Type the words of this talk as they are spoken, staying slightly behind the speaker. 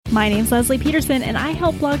My name's Leslie Peterson, and I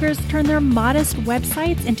help bloggers turn their modest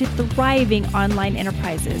websites into thriving online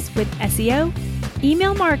enterprises with SEO,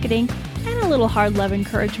 email marketing, and a little hard love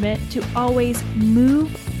encouragement to always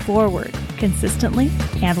move forward consistently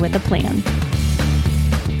and with a plan.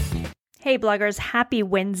 Hey bloggers, happy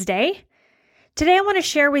Wednesday. Today I want to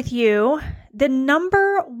share with you the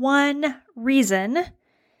number one reason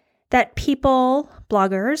that people,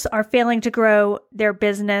 bloggers, are failing to grow their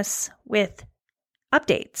business with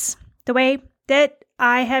updates. The way that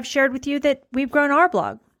I have shared with you that we've grown our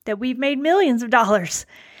blog, that we've made millions of dollars.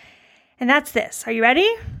 And that's this. Are you ready?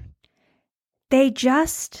 They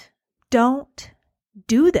just don't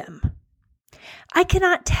do them. I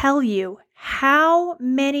cannot tell you how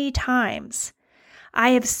many times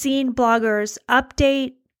I have seen bloggers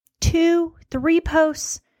update 2-3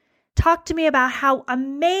 posts, talk to me about how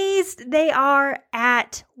amazed they are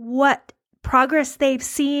at what progress they've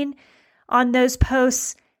seen on those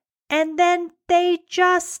posts, and then they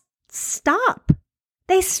just stop.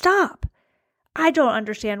 They stop. I don't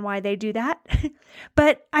understand why they do that,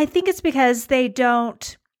 but I think it's because they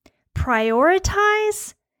don't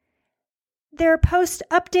prioritize their post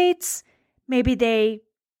updates. Maybe they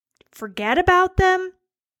forget about them.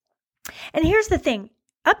 And here's the thing.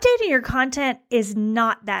 Updating your content is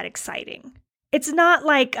not that exciting. It's not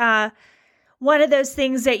like one of those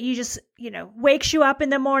things that you just, wakes you up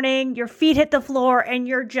in the morning, your feet hit the floor, and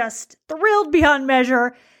you're just thrilled beyond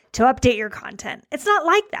measure to update your content. It's not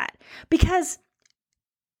like that because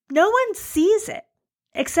no one sees it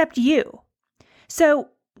except you. So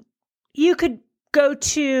you could go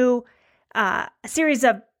to a series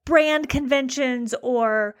of brand conventions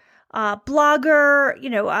or blogger,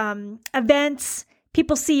 events.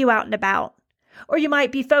 People see you out and about. Or you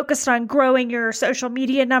might be focused on growing your social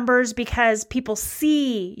media numbers because people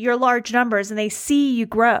see your large numbers and they see you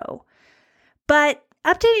grow. But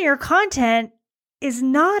updating your content is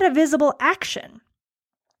not a visible action.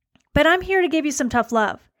 But I'm here to give you some tough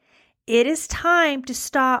love. It is time to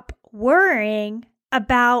stop worrying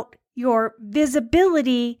about your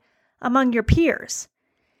visibility among your peers.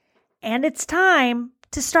 And it's time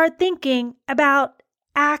to start thinking about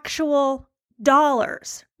actual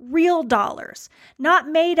dollars, real dollars, not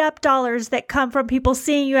made up dollars that come from people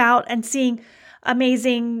seeing you out and seeing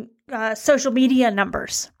amazing social media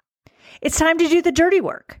numbers. It's time to do the dirty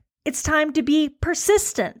work. It's time to be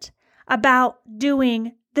persistent about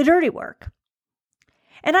doing the dirty work.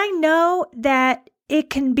 And I know that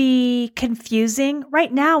it can be confusing.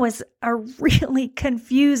 Right now is a really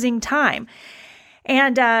confusing time.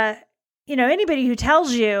 And, anybody who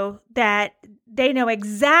tells you that they know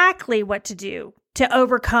exactly what to do to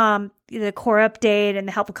overcome the core update and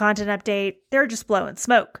the helpful content update, they're just blowing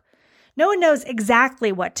smoke. No one knows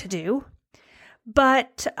exactly what to do,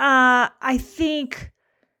 but I think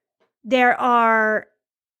there are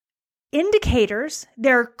indicators,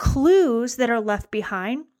 there are clues that are left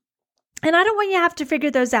behind, and I don't want you to have to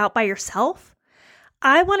figure those out by yourself.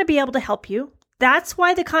 I want to be able to help you. That's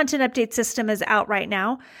why the content update system is out right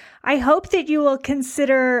now. I hope that you will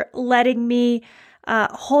consider letting me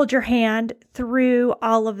hold your hand through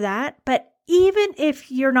all of that. But even if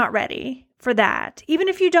you're not ready for that, even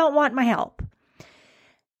if you don't want my help,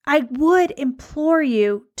 I would implore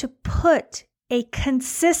you to put a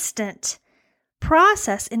consistent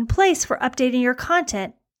process in place for updating your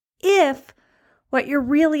content if what you're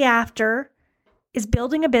really after is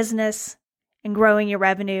building a business and growing your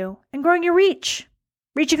revenue and growing your reach,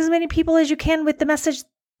 reaching as many people as you can with the message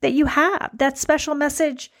that you have, that special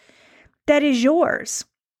message that is yours.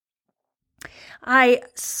 I'm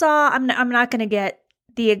not going to get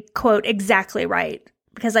the quote exactly right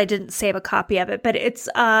because I didn't save a copy of it, but it's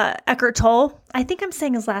Eckhart Tolle. I think I'm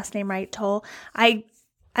saying his last name right, Tolle. I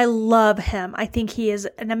love him. I think he is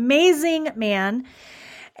an amazing man.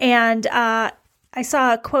 And I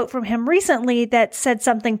saw a quote from him recently that said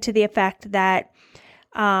something to the effect that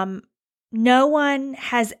no one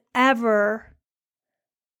has ever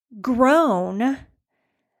grown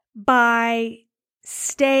by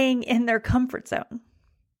staying in their comfort zone.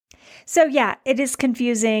 So yeah, it is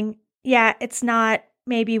confusing. Yeah, it's not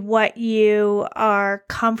maybe what you are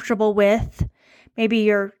comfortable with. Maybe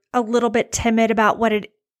you're a little bit timid about what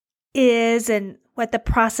it is and what the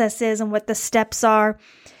process is and what the steps are.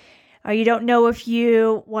 Or you don't know if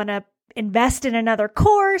you want to invest in another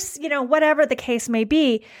course, whatever the case may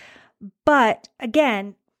be. But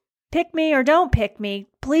again, pick me or don't pick me.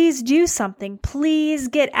 Please do something. Please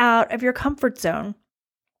get out of your comfort zone.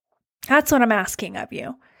 That's what I'm asking of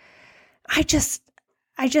you. I just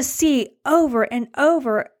see over and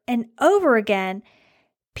over and over again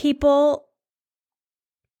people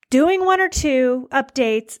doing 1 or 2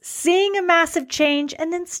 updates, seeing a massive change,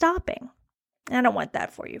 and then stopping. I don't want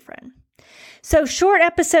that for you, friend. So short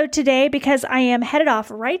episode today because I am headed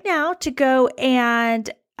off right now to go and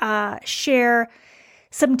share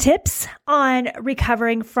some tips on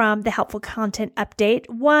recovering from the Helpful Content Update.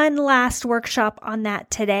 One last workshop on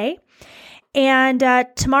that today. And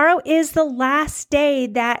tomorrow is the last day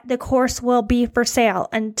that the course will be for sale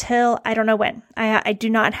until I don't know when. I do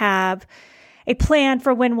not have a plan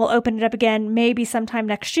for when we'll open it up again, maybe sometime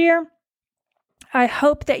next year. I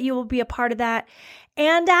hope that you will be a part of that.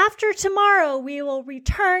 And after tomorrow, we will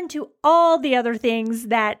return to all the other things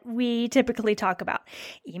that we typically talk about.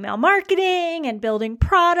 Email marketing and building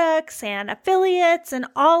products and affiliates and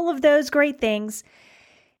all of those great things.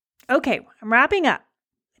 Okay, I'm wrapping up.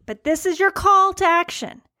 But this is your call to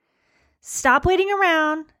action. Stop waiting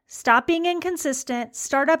around. Stop being inconsistent.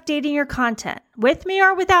 Start updating your content. With me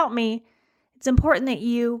or without me, it's important that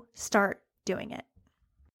you start doing it.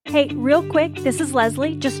 Hey, real quick, this is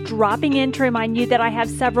Leslie, just dropping in to remind you that I have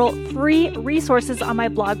several free resources on my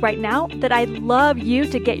blog right now that I'd love you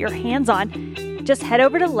to get your hands on. Just head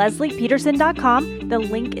over to lesliepeterson.com. The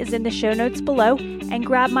link is in the show notes below, and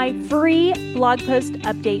grab my free blog post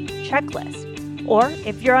update checklist. Or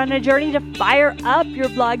if you're on a journey to fire up your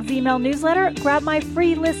blog's email newsletter, grab my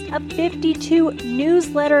free list of 52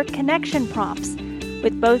 newsletter connection prompts.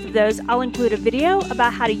 With both of those, I'll include a video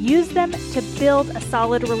about how to use them to build a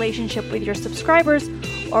solid relationship with your subscribers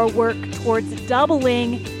or work towards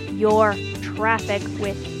doubling your traffic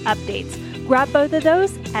with updates. Grab both of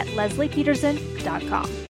those at lesliepeterson.com.